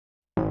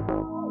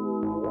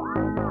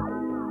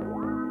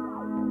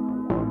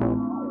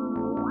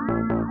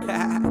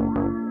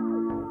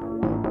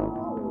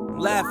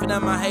laughing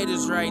at my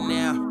haters right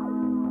now.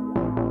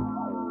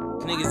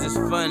 Niggas is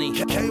funny.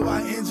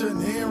 KY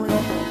Engineering.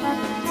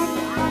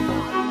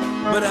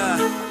 But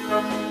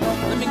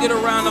let me get a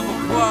round of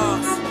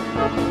applause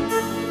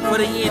for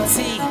the ENT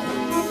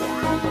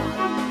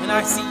and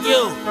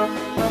ICU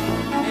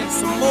and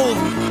some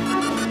movement.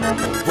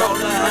 Roll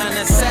a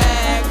 100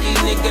 sack,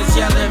 these niggas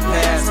yelling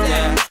past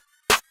that.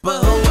 But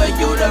who are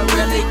you to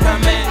really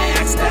come and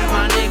ask that?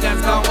 My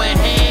niggas going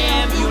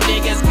ham, you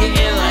niggas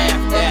getting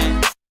laughed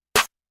at.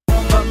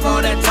 Fuck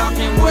all that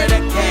talking, where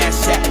the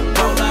cash at?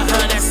 Roll a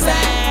 100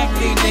 sack,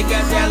 these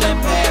niggas yelling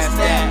past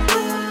that.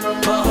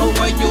 But who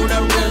are you to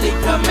really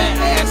come and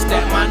ask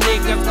that? My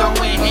niggas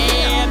going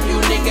ham, you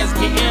niggas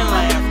getting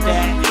laughed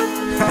at.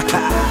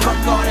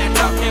 Fuck all that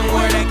talking,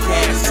 where the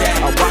cash at?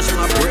 I watch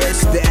my bread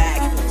stack,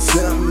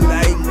 something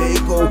like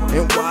Lego,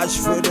 and watch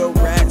for the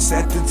rats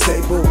at the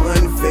table.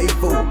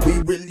 Unfaithful, we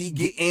really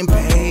getting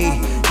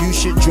paid. You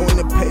should join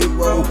the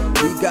payroll.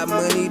 We got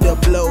money to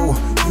blow.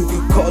 You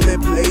can call it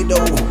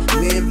Play-Doh.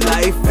 Live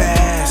life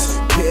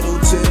fast, pedal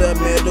to the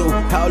metal.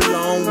 How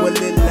long will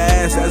it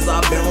last as I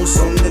bounce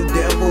on the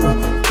devil?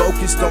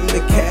 Focused on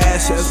the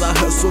cash as I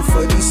hustle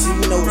for these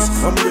C-notes.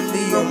 I'm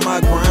really on my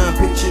grind.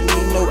 Picture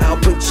me, no Al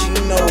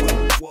Pacino.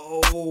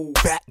 Whoa,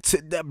 back to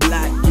the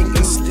block,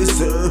 getting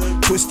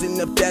slizzard,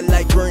 twisting up that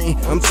light green.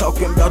 I'm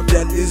talking about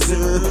that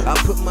lizard. I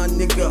put my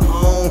nigga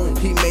on,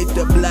 he made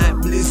the black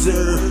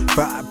blizzard.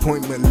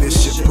 5-point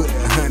militia, put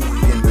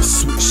 100 in the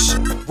switch.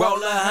 Roll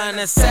a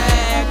 100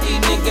 sack, these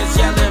niggas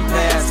yelling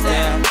past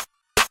that.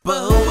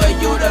 But who are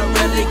you to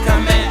really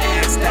come and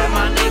ask that?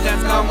 My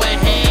niggas going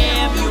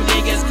ham, you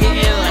niggas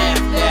getting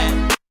laughed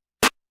at.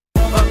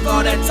 Fuck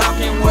all that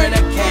talking, where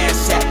the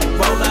cash at?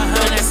 Roll a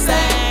 100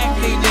 sack,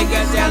 these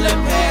niggas yelling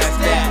past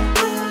that.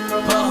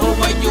 But who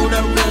are you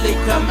to really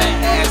come and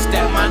ask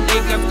that? My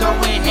niggas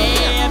going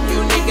ham,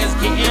 you niggas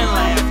getting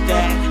laughed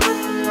at.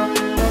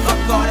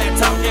 Fuck all that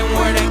talking,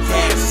 where the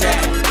cash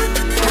at?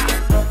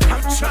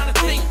 I'm trying to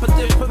think, but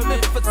there's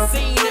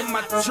scene in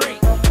my drink.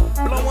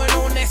 Blowing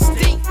on that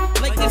stink,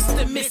 like it's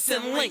the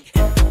missing link.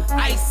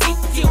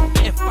 ICQ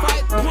and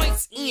 5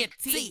 points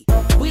ENT.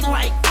 We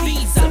like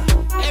Visa,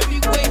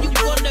 everywhere you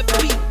gonna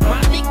be. My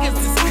niggas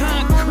is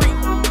concrete,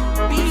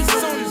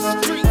 beats on the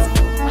streets.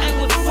 I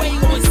was way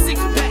on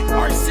 6-pack,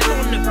 arson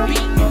on the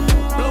beat.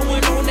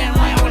 Blowing on that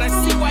loud, I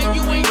see why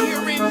you ain't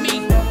hearing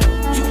me.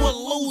 You a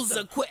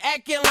loser, quit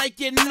acting like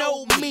you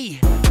know me.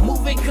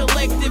 Moving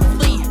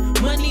collectively,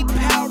 money,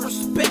 power,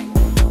 respect.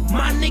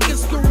 My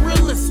niggas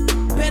gorillas,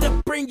 better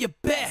bring your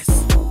best.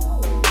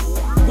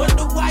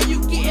 Wonder why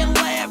you getting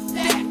laughed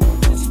at?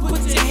 Just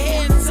put your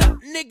hands up,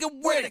 nigga,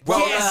 where the cash at?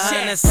 Roll a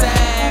 100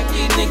 sack,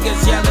 these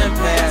niggas yelling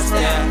past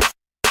that.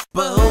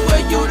 But who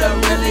are you to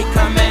really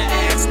come and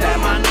ask that?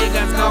 My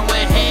niggas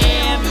going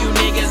ham, you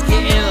niggas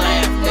getting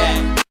laughed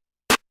at.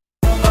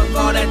 Fuck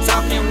all that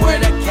talking, where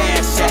the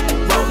cash at?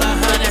 Roll a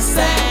 100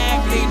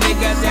 sack, these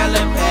niggas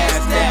yelling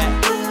past that.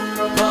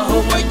 But who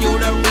are you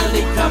to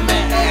really come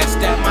and ask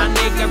that? My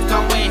niggas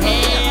going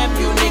ham,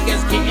 you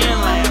niggas getting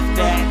laughed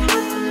at.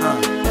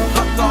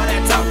 Fuck all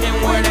that talking,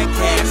 where the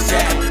cash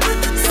at?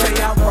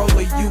 Say I roll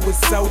a you a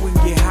so and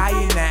get high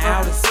in the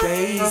outer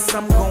space.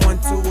 I'm going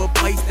to a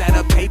place that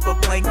a paper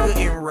plane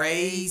couldn't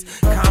raise.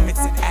 Comments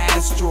and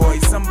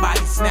asteroids,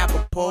 somebody snap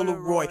a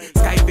Polaroid.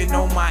 Skyping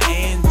on my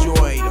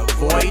Android,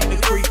 avoiding the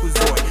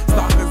creepazoid.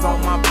 Stalkers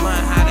on my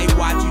blunt, how they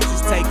watch you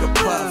just take a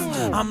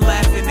puff. I'm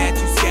laughing at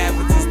you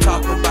scavengers,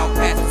 talk about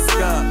past the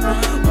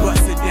stuff.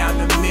 Bust it down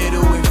the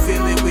middle and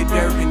fill it with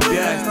dirt and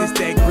dust. It's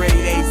that grade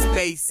A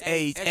space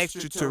age,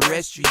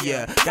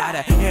 extraterrestrial. Got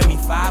a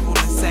Hemi-5 on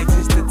the sack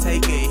just to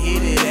take a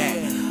hit of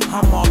that.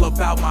 I'm all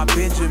about my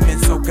Benjamin,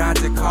 so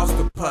ganja cost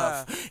a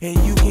puff. And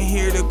you can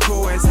hear the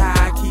chorus, how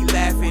I keep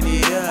laughing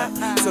it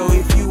up. So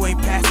if you ain't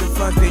passing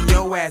funds, then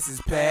your ass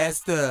is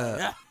passed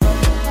up.